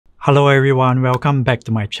Hello everyone, welcome back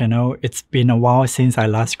to my channel. It's been a while since I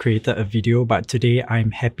last created a video, but today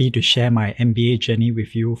I'm happy to share my MBA journey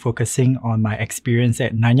with you, focusing on my experience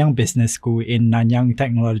at Nanyang Business School in Nanyang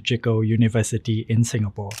Technological University in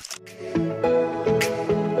Singapore.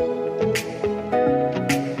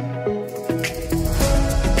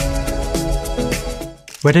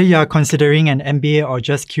 Whether you are considering an MBA or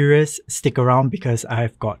just curious, stick around because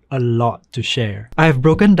I've got a lot to share. I've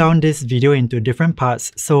broken down this video into different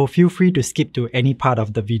parts, so feel free to skip to any part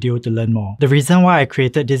of the video to learn more. The reason why I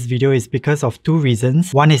created this video is because of two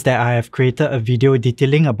reasons. One is that I have created a video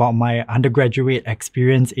detailing about my undergraduate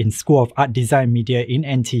experience in School of Art, Design and Media in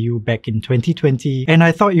NTU back in 2020, and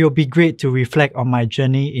I thought it would be great to reflect on my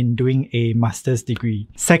journey in doing a master's degree.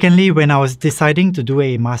 Secondly, when I was deciding to do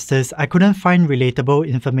a master's, I couldn't find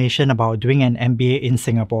relatable information about doing an MBA in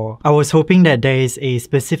Singapore. I was hoping that there is a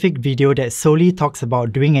specific video that solely talks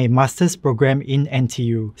about doing a master's program in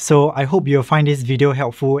NTU. So I hope you'll find this video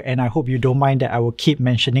helpful, and I hope you don't mind that I will keep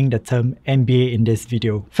mentioning the term MBA in this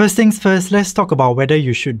video. First things first, let's talk about whether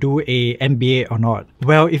you should do a MBA or not.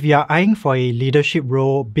 Well, if you are eyeing for a leadership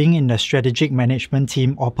role, being in the strategic management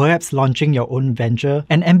team, or perhaps launching your own venture,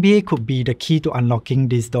 an MBA could be the key to unlocking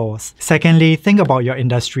these doors. Secondly, think about your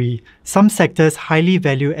industry. Some sectors highly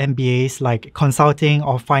value MBAs like consulting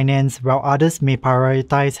or finance, while others may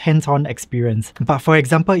prioritize hands-on experience. But for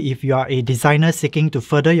example, if you are a designer seeking to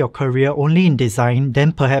further your career only in design,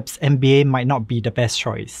 then perhaps MBA might not be the best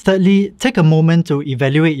choice. Thirdly, take a moment to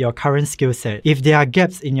evaluate your current skill set. If there are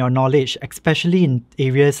gaps in your knowledge, especially in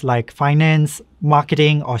areas like finance,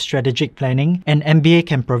 marketing or strategic planning, an MBA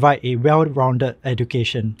can provide a well-rounded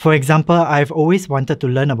education. For example, I've always wanted to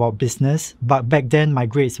learn about business, but back then my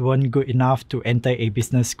grades weren't good enough to enter a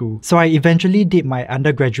business school. So I eventually did my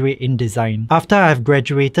undergraduate in design. After I've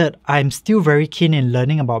graduated, I'm still very keen in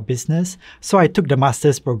learning about business, so I took the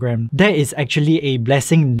master's program. That is actually a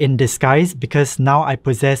blessing in disguise because now I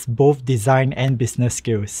possess both design and business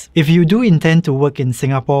skills. If you do intend to work in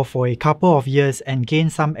Singapore for a couple of years and gain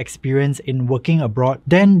some experience in working abroad,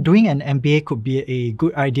 then doing an MBA could be a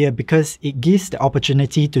good idea because it gives the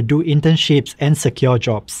opportunity to do internships and secure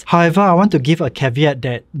jobs. However, I want to give a caveat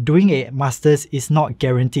that doing a master's is not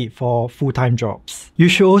guaranteed for full-time jobs. You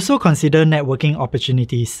should also consider networking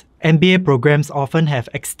opportunities. MBA programs often have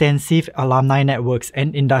extensive alumni networks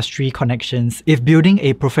and industry connections. If building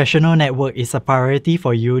a professional network is a priority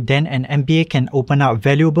for you, then an MBA can open up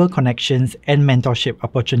valuable connections and mentorship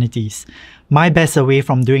opportunities. My best away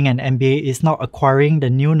from doing an MBA is not acquiring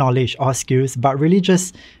the new knowledge or skills, but really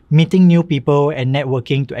just meeting new people and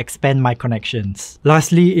networking to expand my connections.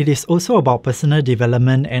 Lastly, it is also about personal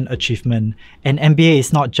development and achievement. An MBA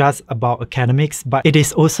is not just about academics, but it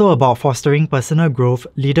is also about fostering personal growth,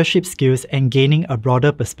 leadership skills, and gaining a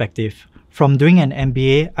broader perspective. From doing an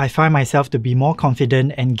MBA, I find myself to be more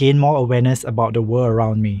confident and gain more awareness about the world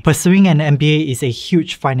around me. Pursuing an MBA is a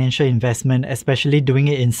huge financial investment, especially doing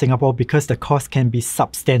it in Singapore because the cost can be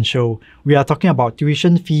substantial. We are talking about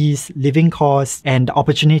tuition fees, living costs, and the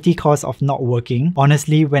opportunity cost of not working.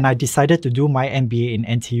 Honestly, when I decided to do my MBA in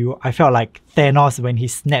NTU, I felt like Thanos when he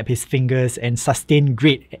snapped his fingers and sustained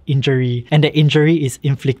great injury, and the injury is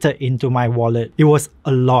inflicted into my wallet. It was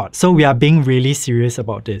a lot. So we are being really serious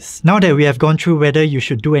about this. Now that we have gone through whether you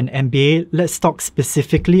should do an MBA, let's talk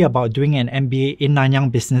specifically about doing an MBA in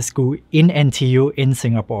Nanyang Business School in NTU in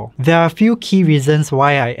Singapore. There are a few key reasons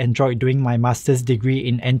why I enjoyed doing my master's degree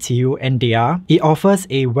in NTU, and they are: it offers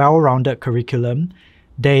a well-rounded curriculum,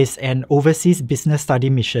 there is an overseas business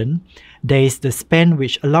study mission, there is the SPAN,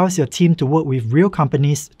 which allows your team to work with real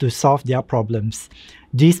companies to solve their problems.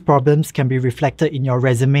 These problems can be reflected in your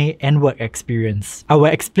resume and work experience. I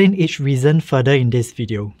will explain each reason further in this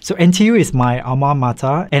video. So NTU is my alma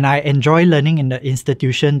mater, and I enjoy learning in the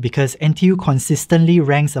institution because NTU consistently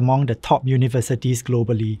ranks among the top universities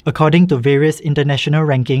globally. According to various international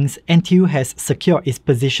rankings, NTU has secured its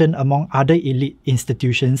position among other elite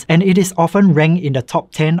institutions, and it is often ranked in the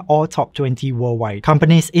top 10 or top 20 worldwide.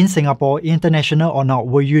 Companies in Singapore, international or not,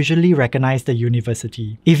 will usually recognize the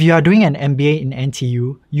university. If you are doing an MBA in NTU,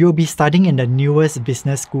 you'll be studying in the newest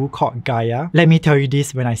business school called Gaia. Let me tell you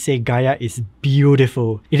this when I say Gaia is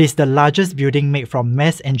beautiful. It is the largest building made from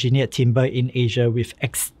mass-engineered timber in Asia with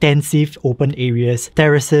extensive open areas,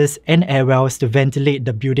 terraces, and airwells to ventilate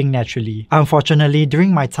the building naturally. Unfortunately,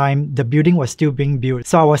 during my time, the building was still being built,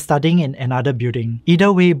 so I was studying in another building.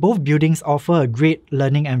 Either way, both buildings offer a great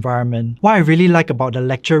learning environment. What I really like about the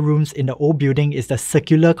lecture rooms in the old building is the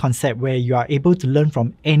circular concept where you are able to learn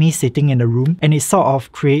from any sitting in the room, and it sort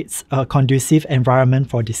of creates a conducive environment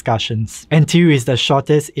for discussions. NTU is the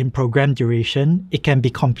shortest in program duration. It can be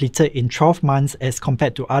completed in 12 months as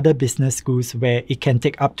compared to other business schools where it can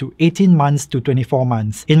take up to 18 months to 24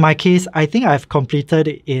 months. In my case, I think I've completed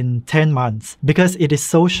it in 10 months. Because it is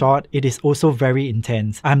so short, it is also very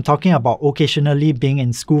intense. I'm talking about occasionally being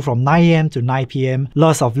in school from 9 AM to 9 PM,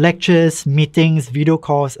 lots of lectures, meetings, video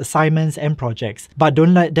calls, assignments, and projects. But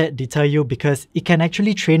don't let that deter you because it can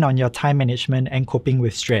actually train on your time management and coping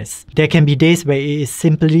with stress. There can be days where it is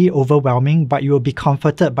simply overwhelming, but you will be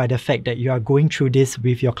comforted by the fact that you are going through this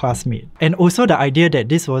with your classmate. And also the idea that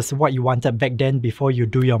this was what you wanted back then before you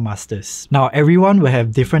do your masters. Now, everyone will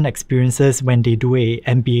have different experiences when they do a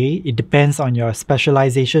MBA. It depends on your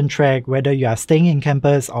specialization track, whether you are staying in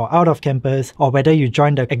campus or out of campus, or whether you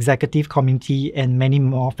join the executive committee, and many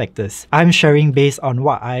more factors. I'm sharing based on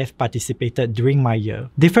what I have participated during my year.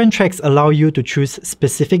 Different tracks allow you to choose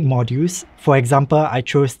specific modules. For example, I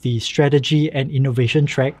chose the strategy and innovation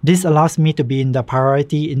track. This allows me to be in the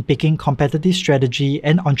priority in picking competitive strategy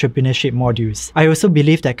and entrepreneurship modules. I also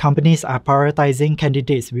believe that companies are prioritizing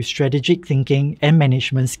candidates with strategic thinking and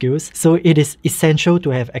management skills, so it is essential to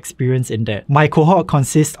have experience in that. My cohort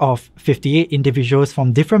consists of 58 individuals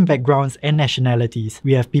from different backgrounds and nationalities.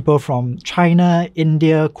 We have people from China,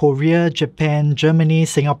 India, Korea, Japan, Germany,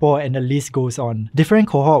 Singapore, and the list goes on. Different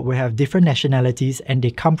cohort will have different nationalities and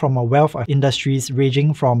they come from a wealth of industries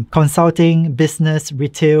ranging from consulting, business,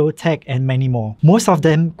 retail, tech, and many more. Most of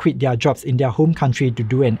them quit their jobs in their home country to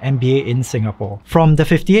do an MBA in Singapore. From the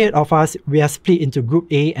 58 of us, we are split into Group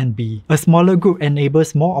A and B. A smaller group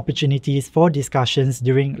enables more opportunities for discussions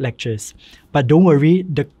during lectures. But don't worry,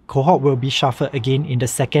 the cohort will be shuffled again in the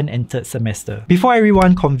second and third semester. Before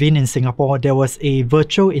everyone convened in Singapore, there was a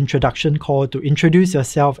virtual introduction call to introduce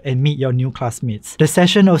yourself and meet your new classmates. The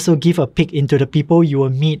session also gave a peek into the people you will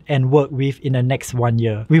meet and work with in the next 1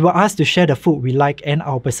 year. We were asked to share the food we like and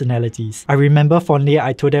our personalities. I remember fondly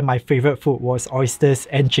I told them my favorite food was oysters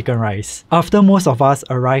and chicken rice. After most of us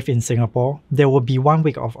arrive in Singapore, there will be 1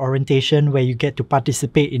 week of orientation where you get to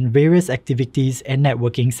participate in various activities and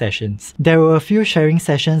networking sessions. There were a few sharing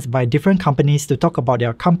sessions by different companies to talk about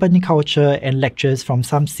their company culture and lectures from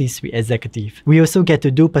some C-suite executive. We also get to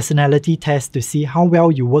do personality tests to see how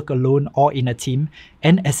well you work alone or in a team,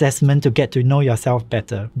 and assessment to get to know yourself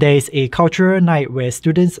better. There is a cultural night where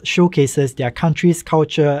students showcases their country's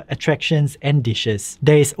culture, attractions, and dishes.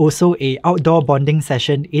 There is also a outdoor bonding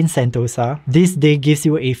session in Sentosa. This day gives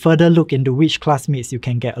you a further look into which classmates you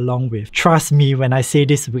can get along with. Trust me when I say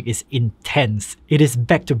this week is intense. It is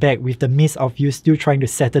back to back with the midst of you still trying to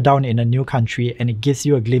settle down in a new country, and it gives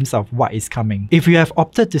you a glimpse of what is coming. If you have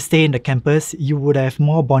opted to stay in the campus, you would have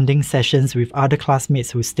more bonding sessions with other classmates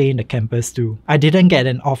who stay in the campus too. I didn't get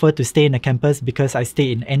an offer to stay in the campus because I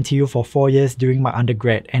stayed in NTU for 4 years during my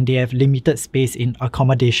undergrad and they have limited space in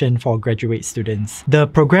accommodation for graduate students. The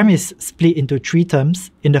program is split into 3 terms.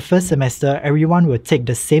 In the first semester, everyone will take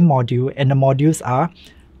the same module and the modules are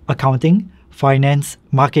accounting, finance,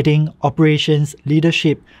 marketing, operations,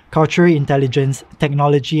 leadership, cultural intelligence,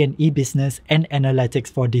 technology and e-business, and analytics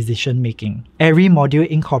for decision making. Every module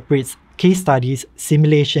incorporates case studies,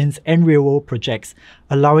 simulations, and real-world projects,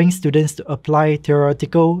 allowing students to apply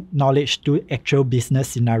theoretical knowledge to actual business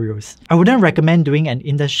scenarios. I wouldn't recommend doing an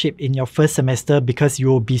internship in your first semester because you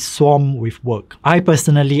will be swamped with work. I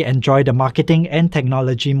personally enjoy the marketing and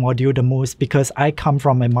technology module the most because I come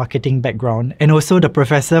from a marketing background, and also the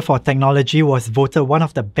professor for technology was voted one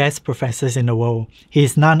of the best professors in the world. He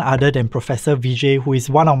is none other than Professor Vijay, who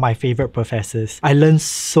is one of my favorite professors. I learned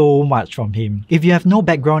so much from him. If you have no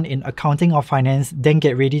background in accounting or finance, then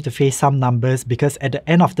get ready to face some numbers because at the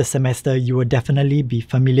end of the semester, you will definitely be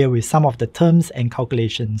familiar with some of the terms and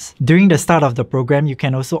calculations. During the start of the program, you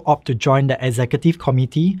can also opt to join the executive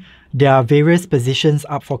committee. There are various positions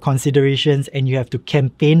up for considerations and you have to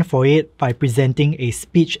campaign for it by presenting a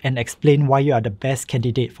speech and explain why you are the best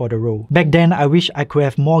candidate for the role. Back then, I wish I could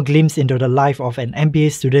have more glimpse into the life of an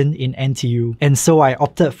MBA student in NTU, and so I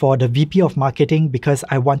opted for the VP of Marketing because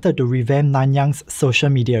I wanted to revamp Nanyang's social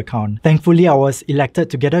media account. Thankfully, I was elected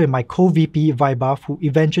together with my co-VP Vaibhav, who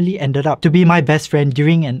eventually ended up to be my best friend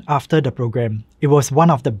during and after the program. It was one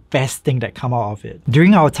of the best things that came out of it.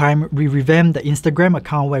 During our time, we revamped the Instagram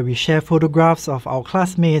account where we share photographs of our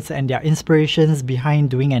classmates and their inspirations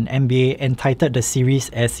behind doing an MBA and titled the series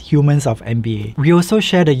as Humans of MBA. We also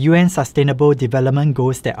share the UN Sustainable Development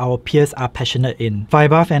Goals that our peers are passionate in.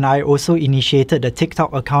 Vaibhav and I also initiated the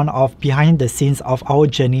TikTok account of behind the scenes of our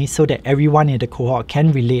journey so that everyone in the cohort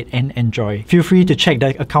can relate and enjoy. Feel free to check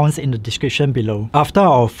the accounts in the description below. After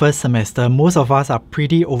our first semester, most of us are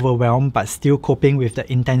pretty overwhelmed but still coping with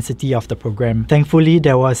the intensity of the program. Thankfully,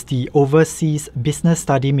 there was the Overseas Business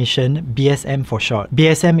Study Mission, BSM for short.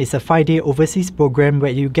 BSM is a 5-day overseas program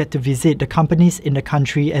where you get to visit the companies in the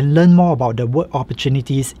country and learn more about the work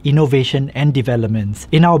opportunities, innovation and developments.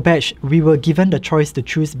 In our batch, we were given the choice to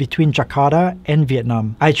choose between Jakarta and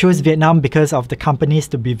Vietnam. I chose Vietnam because of the companies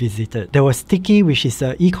to be visited. There was Tiki, which is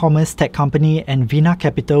an e-commerce tech company, and Vina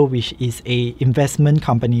Capital, which is an investment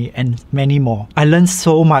company, and many more. I learned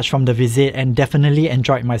so much from the visit and definitely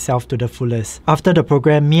enjoyed myself to the fullest. After the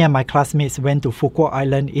program, me and my classmates went to Phu Quoc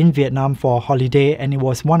Island in Vietnam for a holiday, and it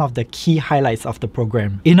was one of the key highlights of the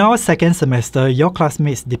program. In our second semester, your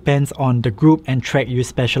classmates depends on the group and track you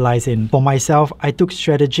specialize in. For myself, I took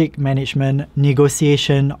strategic management,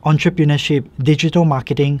 negotiation, entrepreneurship, digital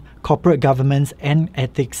marketing, corporate governance and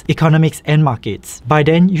ethics, economics and markets. By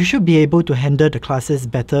then, you should be able to handle the classes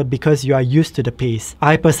better because you are used to the pace.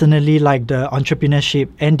 I personally like the entrepreneurship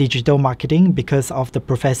and digital marketing because of the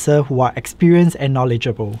professor who are experienced and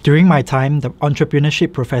knowledgeable. During my time, the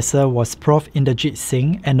entrepreneurship professor was Prof. Inderjit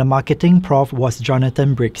Singh and the marketing prof was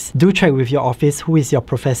Jonathan Briggs. Do check with your office who is your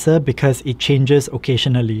professor because it changes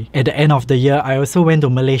occasionally. At the end of the year, I also went to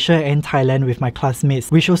Malaysia and Thailand with my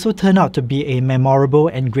classmates, which also turned out to be a memorable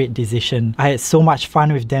and great decision. I had so much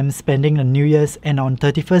fun with them spending the New Year's, and on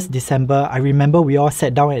 31st December, I remember we all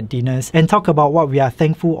sat down at dinners and talked about what we are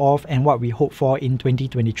thankful of and what we hope for in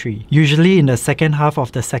 2023. Usually in the second half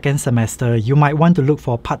of the second semester, you might want to look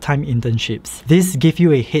for part-time internships. This gives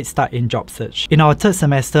you a head start in job search. In our third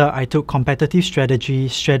semester, I took competitive strategy,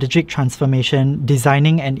 strategic transformation,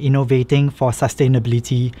 designing and innovating for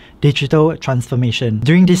sustainability, digital transformation.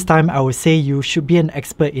 During this time, I would say you should be an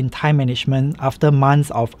expert in time management after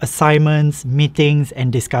months of assignments, meetings,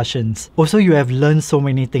 and discussions. Also, you have learned so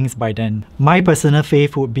many things by then. My personal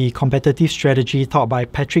fave would be competitive strategy taught by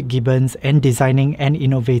Patrick Gibbons and designing and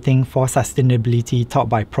innovating for sustainability taught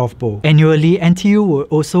by Prof. Bo. Annually, NTU will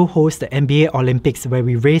also host the MBA Olympics where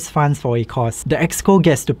we raise funds for a cause. The Exco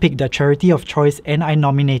gets to pick the charity of choice and I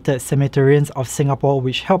nominated Cemeterians of Singapore,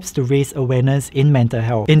 which helps to raise awareness in mental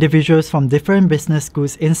health. Individuals from different business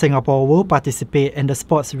schools in Singapore will participate and the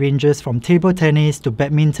sports ranges from table tennis to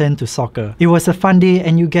badminton to soccer. It was a fun day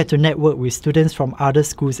and you get to network with students from other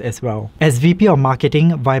schools as well. As VP of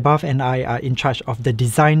Marketing, Vaibhav and I are in charge of the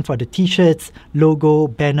design for the t-shirts, logo,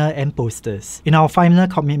 banner and posters. In our final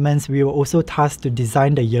commitments, we were also tasked to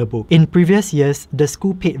design the yearbook. In previous years, the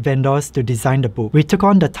school paid vendors to design the book. We took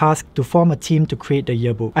on the task to form a team to create the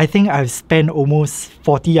yearbook. I think I've spent almost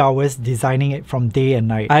 40 hours designing it from day and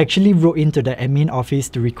night. I actually wrote into the admin office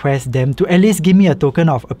to request them to at least give me a token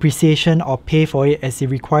of appreciation or pay for it as it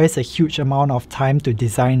requires a huge amount of time to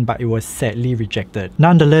design, but it was sadly rejected.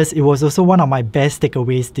 Nonetheless, it was also one of my best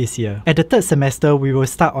takeaways this year. At the third semester, we will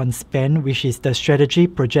start on SPAN, which is the strategy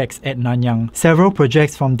projects at Nanyang. Several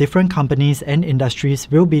projects from different companies and industries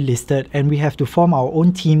will be listed and we have to form our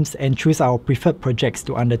own teams and choose our preferred projects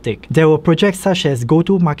to undertake. There were projects such as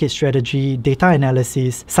go-to-market strategy, data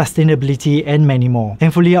analysis, sustainability and many more.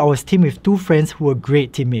 Thankfully, I was teamed with two friends who were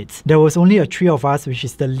great teammates. There was only a 3 of us, which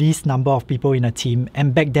is the least number of people in a team,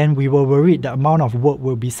 and back then we were worried the amount of work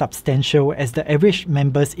will be substantial as the average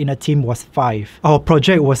members in a team was 5. Our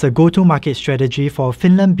project was a go-to-market strategy for a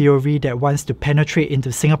Finland brewery that wants to penetrate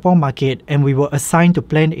into Singapore market, and we were assigned to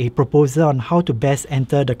plan a proposal on how to best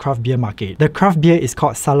enter the craft beer market. The craft beer is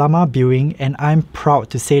called Salama Brewing, and I'm proud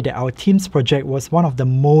to say that our team's project was one of the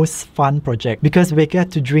most fun projects because we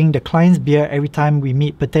get to drink the client's beer every time we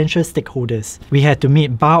meet potential stakeholders. We had to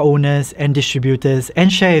meet bar owners and distributors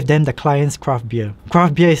and share with them the client's craft beer.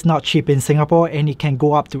 Craft beer is not cheap in Singapore and it can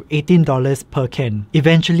go up to $18 per can.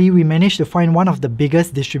 Eventually, we managed to find one of the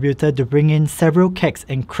biggest distributors to bring in several kegs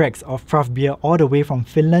and cracks of craft beer all the way from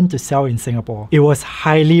Finland to sell in Singapore. It was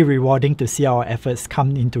highly rewarding to see our efforts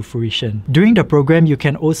come into fruition. During the program, you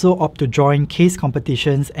can also opt to join case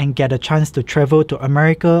competitions and get a chance to travel to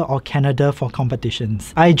America or Canada for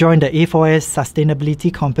competitions. I joined the A4S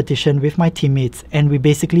sustainability competition with my teammates and we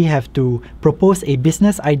basically have to propose a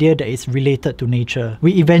business idea that is related to nature.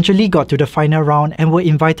 We eventually got to the final round and were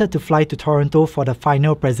invited to fly to Toronto for the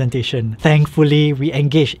final presentation. Thankfully, we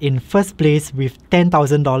engaged in first place with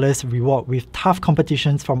 $10,000 reward with tough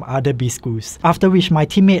competitions from other B schools. After which my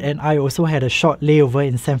teammate and I also had a short layover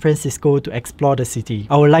in San Francisco to explore explore the city.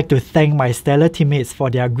 I would like to thank my stellar teammates for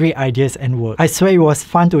their great ideas and work. I swear it was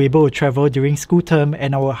fun to be able to travel during school term,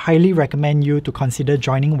 and I would highly recommend you to consider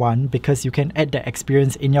joining one because you can add that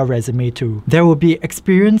experience in your resume too. There will be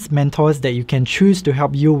experienced mentors that you can choose to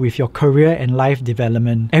help you with your career and life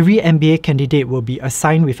development. Every MBA candidate will be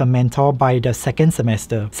assigned with a mentor by the second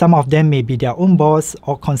semester. Some of them may be their own boss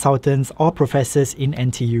or consultants or professors in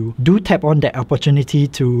NTU. Do tap on that opportunity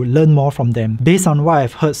to learn more from them. Based on what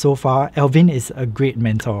I've heard so far, Alvin is a great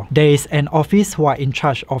mentor. There is an office who are in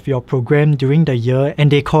charge of your program during the year,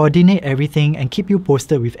 and they coordinate everything and keep you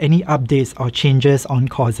posted with any updates or changes on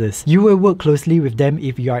courses. You will work closely with them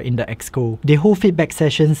if you are in the exco. They hold feedback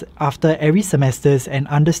sessions after every semesters and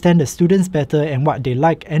understand the students better and what they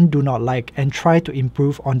like and do not like, and try to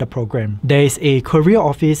improve on the program. There is a career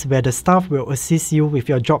office where the staff will assist you with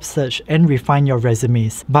your job search and refine your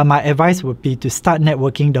resumes. But my advice would be to start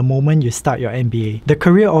networking the moment you start your MBA. The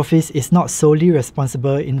career office is not solely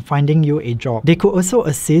responsible in finding you a job. They could also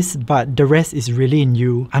assist, but the rest is really in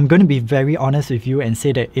you. I'm going to be very honest with you and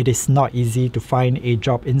say that it is not easy to find a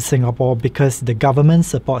job in Singapore because the government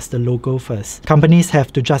supports the local first. Companies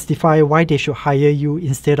have to justify why they should hire you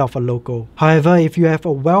instead of a local. However, if you have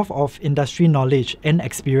a wealth of industry knowledge and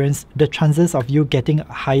experience, the chances of you getting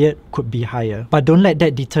hired could be higher. But don't let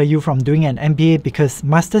that deter you from doing an MBA because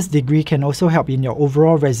master's degree can also help in your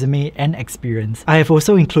overall resume and experience. I have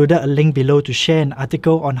also included a link below to share an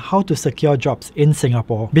article on how to secure jobs in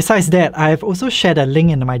Singapore. Besides that, I have also shared a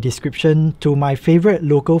link in my description to my favorite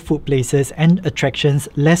local food places and attractions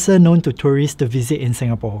lesser known to tourists to visit in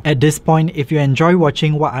Singapore. At this point, if you enjoy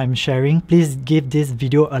watching what I'm sharing, please give this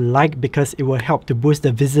video a like because it will help to boost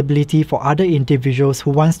the visibility for other individuals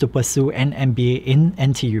who wants to pursue an MBA in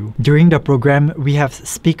NTU. During the program, we have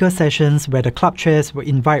speaker sessions where the club chairs will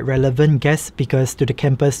invite relevant guest speakers to the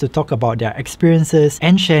campus to talk about their experiences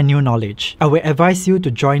and share new knowledge. I would advise you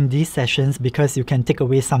to join these sessions because you can take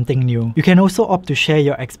away something new. You can also opt to share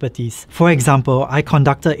your expertise. For example, I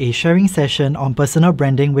conducted a sharing session on personal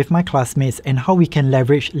branding with my classmates and how we can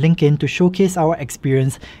leverage LinkedIn to showcase our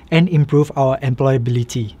experience and improve our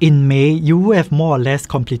employability. In May, you will have more or less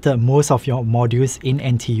completed most of your modules in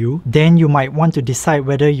NTU. Then you might want to decide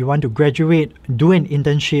whether you want to graduate, do an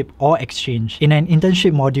internship or exchange. In an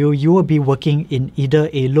internship module, you will be working in either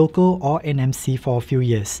a local or an MC for a few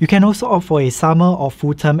years. You can also opt for a summer or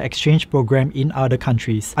full-term exchange program in other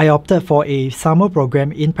countries. I opted for a summer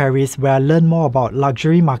program in Paris where I learned more about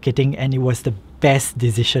luxury marketing, and it was the best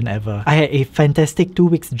decision ever. I had a fantastic 2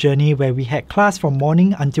 weeks journey where we had class from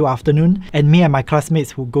morning until afternoon, and me and my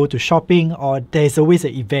classmates would go to shopping, or there's always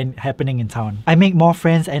an event happening in town. I made more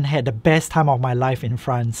friends and had the best time of my life in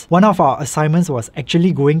France. One of our assignments was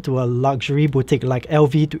actually going to a luxury boutique like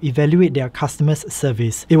LV to evaluate their customers'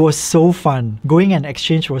 service. It was so fun. Going and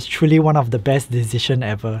exchange was truly one of the best decisions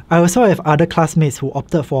ever. I also have other classmates who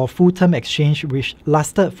opted for a full-term exchange which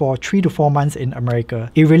lasted for 3 to 4 months in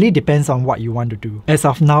America. It really depends on what you want to do. As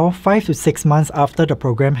of now, 5 to 6 months after the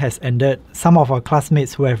program has ended, some of our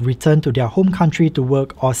classmates who have returned to their home country to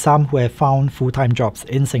work, or some who have found full-time jobs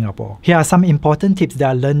in Singapore. Here are some important tips that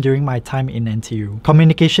I learned during my time in NTU.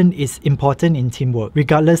 Communication is important in teamwork.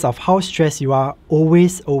 Regardless of how stressed you are,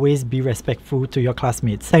 always be respectful to your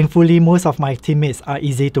classmates. Thankfully, most of my teammates are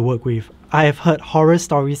easy to work with. I have heard horror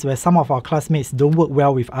stories where some of our classmates don't work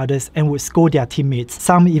well with others and would scold their teammates,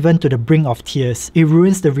 some even to the brink of tears. It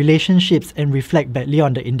ruins the relationships and reflects badly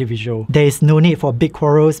on the individual. There is no need for big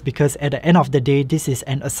quarrels because at the end of the day, this is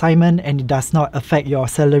an assignment and it does not affect your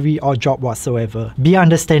salary or job whatsoever. Be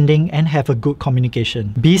understanding and have a good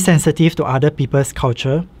communication. Be sensitive to other people's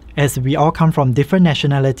culture. As we all come from different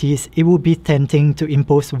nationalities, it would be tempting to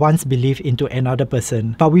impose one's belief into another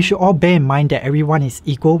person. But we should all bear in mind that everyone is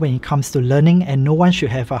equal when it comes to learning and no one should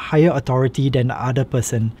have a higher authority than the other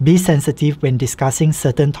person. Be sensitive when discussing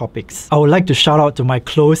certain topics. I would like to shout out to my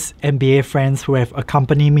close MBA friends who have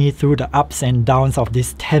accompanied me through the ups and downs of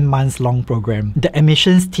this 10 months long program. The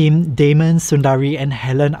admissions team, Damon, Sundari and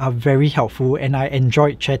Helen are very helpful and I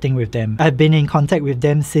enjoyed chatting with them. I've been in contact with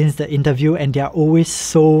them since the interview and they are always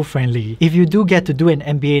so friendly. If you do get to do an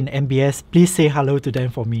MBA in MBS, please say hello to them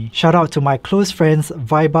for me. Shout out to my close friends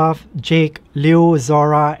Vaibhav, Jake, Leo,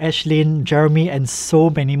 Zora, Ashlyn, Jeremy and so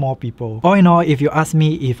many more people. All in all, if you ask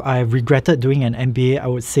me if I regretted doing an MBA, I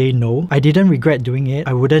would say no. I didn't regret doing it.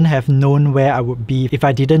 I wouldn't have known where I would be if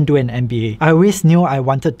I didn't do an MBA. I always knew I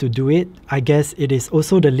wanted to do it. I guess it is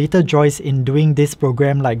also the little joys in doing this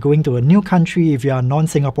program, like going to a new country if you are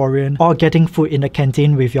non-Singaporean, or getting food in the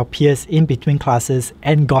canteen with your peers in between classes,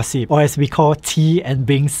 and gossip, or as we call tea and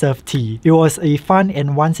being served tea. It was a fun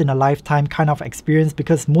and once-in-a-lifetime kind of experience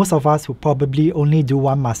because most of us would probably only do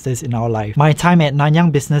one master's in our life. My time at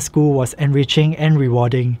Nanyang Business School was enriching and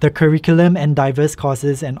rewarding. The curriculum and diverse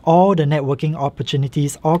courses and all the networking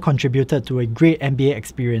opportunities all contributed to a great MBA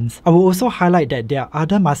experience. I will also highlight that there are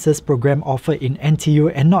other master's programs offered in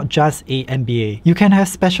NTU and not just a MBA. You can have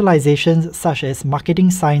specializations such as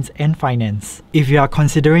marketing science and finance. If you are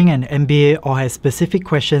considering an MBA or have specific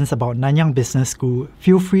questions about Nanyang Business School,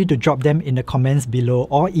 feel free to drop them in the comments below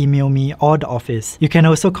or email me or the office. You can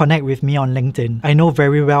also connect with me on LinkedIn. I know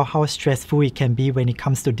very well how stressful it can be when it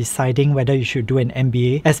comes to deciding whether you should do an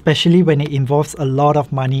MBA, especially when it involves a lot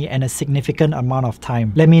of money and a significant amount of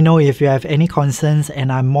time. Let me know if you have any concerns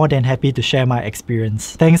and I'm more than happy to share my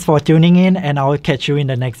experience. Thanks for tuning in and I will catch you in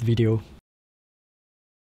the next video.